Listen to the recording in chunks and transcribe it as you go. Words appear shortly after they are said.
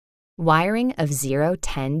Wiring of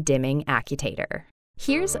 010 Dimming Actuator.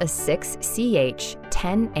 Here's a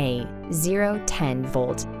 6CH10A 010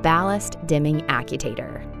 volt ballast dimming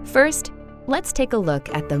actuator. First, let's take a look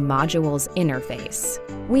at the module's interface.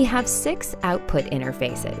 We have 6 output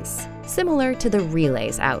interfaces, similar to the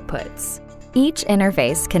relay's outputs. Each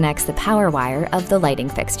interface connects the power wire of the lighting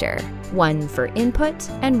fixture, one for input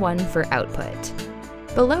and one for output.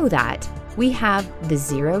 Below that, we have the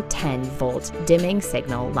 010 volt dimming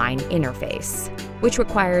signal line interface, which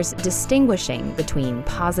requires distinguishing between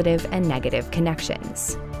positive and negative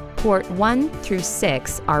connections. Port 1 through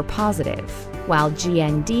 6 are positive, while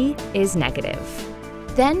GND is negative.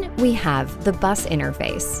 Then we have the bus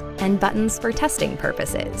interface and buttons for testing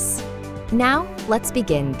purposes. Now, let's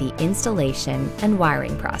begin the installation and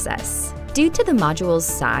wiring process. Due to the module's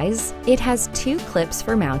size, it has 2 clips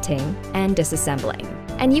for mounting and disassembling,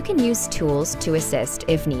 and you can use tools to assist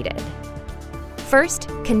if needed. First,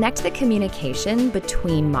 connect the communication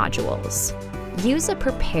between modules. Use a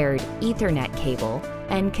prepared Ethernet cable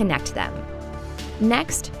and connect them.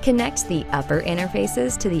 Next, connect the upper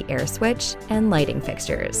interfaces to the air switch and lighting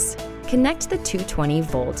fixtures. Connect the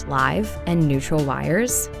 220-volt live and neutral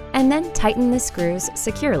wires, and then tighten the screws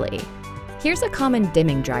securely. Here's a common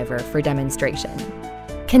dimming driver for demonstration.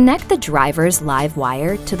 Connect the driver's live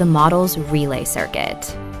wire to the model's relay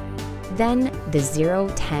circuit. Then the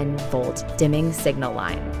 010-volt dimming signal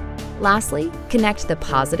line. Lastly, connect the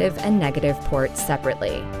positive and negative ports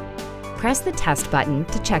separately. Press the test button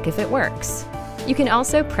to check if it works. You can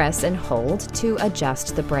also press and hold to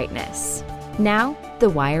adjust the brightness. Now, the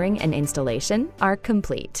wiring and installation are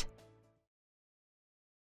complete.